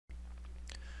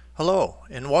Hello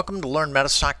and welcome to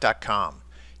LearnMetaStock.com.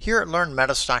 Here at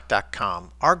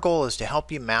LearnMetaStock.com, our goal is to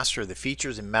help you master the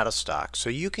features in MetaStock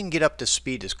so you can get up to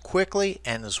speed as quickly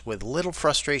and as with little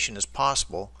frustration as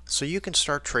possible so you can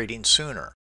start trading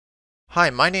sooner. Hi,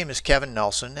 my name is Kevin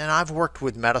Nelson and I've worked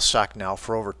with MetaStock now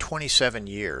for over 27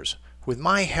 years. With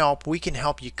my help, we can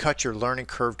help you cut your learning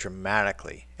curve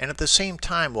dramatically, and at the same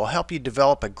time we'll help you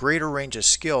develop a greater range of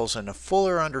skills and a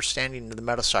fuller understanding of the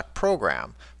MetaStock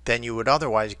program than you would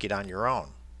otherwise get on your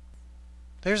own.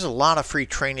 There's a lot of free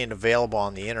training available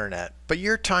on the internet, but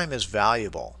your time is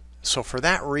valuable. So for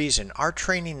that reason, our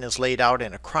training is laid out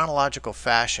in a chronological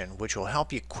fashion which will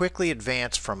help you quickly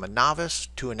advance from a novice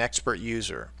to an expert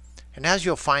user. And as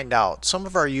you'll find out, some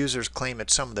of our users claim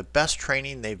it's some of the best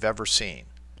training they've ever seen.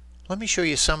 Let me show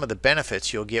you some of the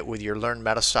benefits you'll get with your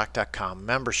LearnMetaStock.com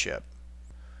membership.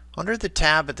 Under the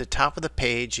tab at the top of the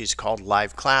page is called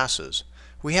Live Classes.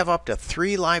 We have up to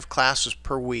 3 live classes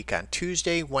per week on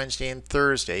Tuesday, Wednesday, and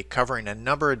Thursday covering a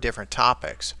number of different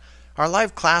topics. Our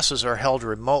live classes are held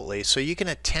remotely so you can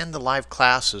attend the live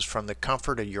classes from the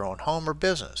comfort of your own home or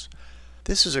business.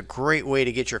 This is a great way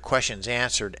to get your questions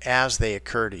answered as they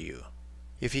occur to you.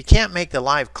 If you can't make the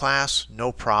live class,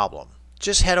 no problem.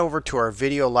 Just head over to our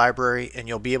video library and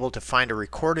you'll be able to find a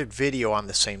recorded video on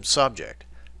the same subject.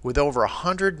 With over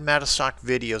 100 MetaStock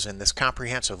videos in this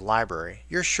comprehensive library,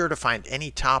 you're sure to find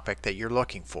any topic that you're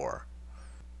looking for.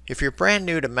 If you're brand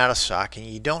new to MetaStock and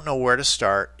you don't know where to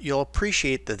start, you'll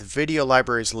appreciate that the video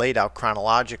library is laid out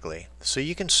chronologically, so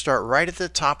you can start right at the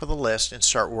top of the list and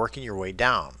start working your way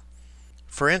down.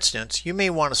 For instance, you may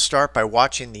want to start by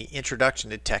watching the Introduction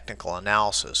to Technical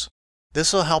Analysis.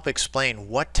 This will help explain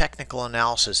what technical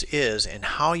analysis is and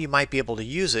how you might be able to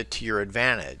use it to your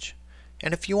advantage.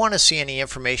 And if you want to see any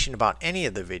information about any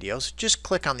of the videos, just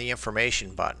click on the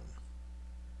information button.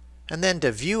 And then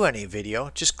to view any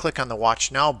video, just click on the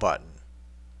Watch Now button.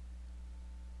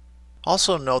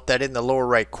 Also note that in the lower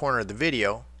right corner of the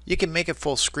video, you can make it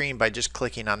full screen by just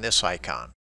clicking on this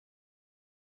icon.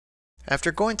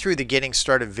 After going through the Getting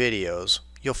Started videos,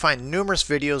 you'll find numerous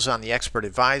videos on the Expert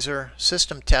Advisor,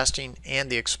 System Testing, and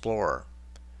the Explorer.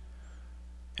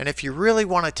 And if you really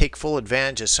want to take full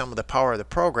advantage of some of the power of the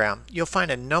program, you'll find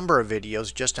a number of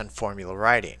videos just on formula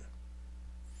writing.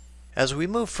 As we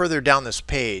move further down this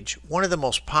page, one of the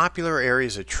most popular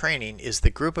areas of training is the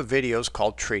group of videos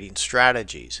called Trading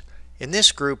Strategies. In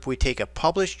this group, we take a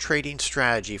published trading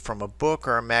strategy from a book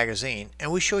or a magazine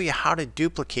and we show you how to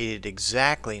duplicate it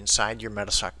exactly inside your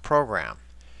MetaStock program.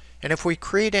 And if we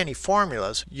create any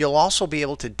formulas, you'll also be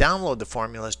able to download the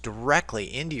formulas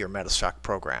directly into your MetaStock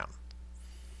program.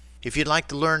 If you'd like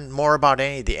to learn more about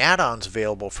any of the add-ons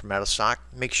available for MetaStock,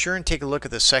 make sure and take a look at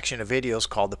the section of videos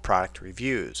called the Product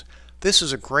Reviews. This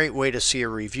is a great way to see a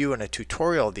review and a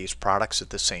tutorial of these products at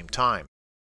the same time.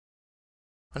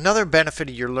 Another benefit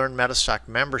of your Learn MetaStock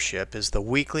membership is the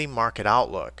Weekly Market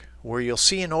Outlook, where you'll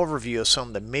see an overview of some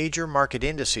of the major market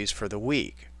indices for the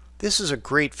week. This is a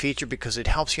great feature because it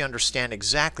helps you understand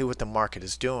exactly what the market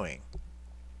is doing.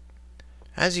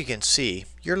 As you can see,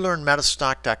 your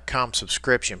LearnMetaStock.com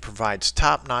subscription provides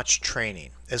top-notch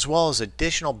training, as well as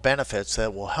additional benefits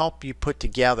that will help you put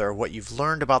together what you've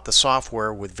learned about the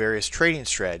software with various trading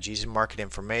strategies and market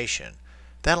information.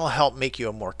 That'll help make you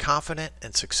a more confident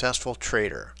and successful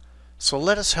trader. So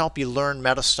let us help you learn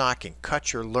MetaStock and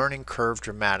cut your learning curve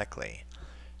dramatically.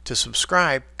 To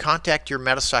subscribe, contact your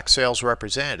MetaStock sales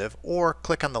representative or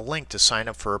click on the link to sign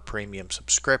up for a premium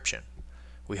subscription.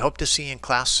 We hope to see you in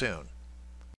class soon.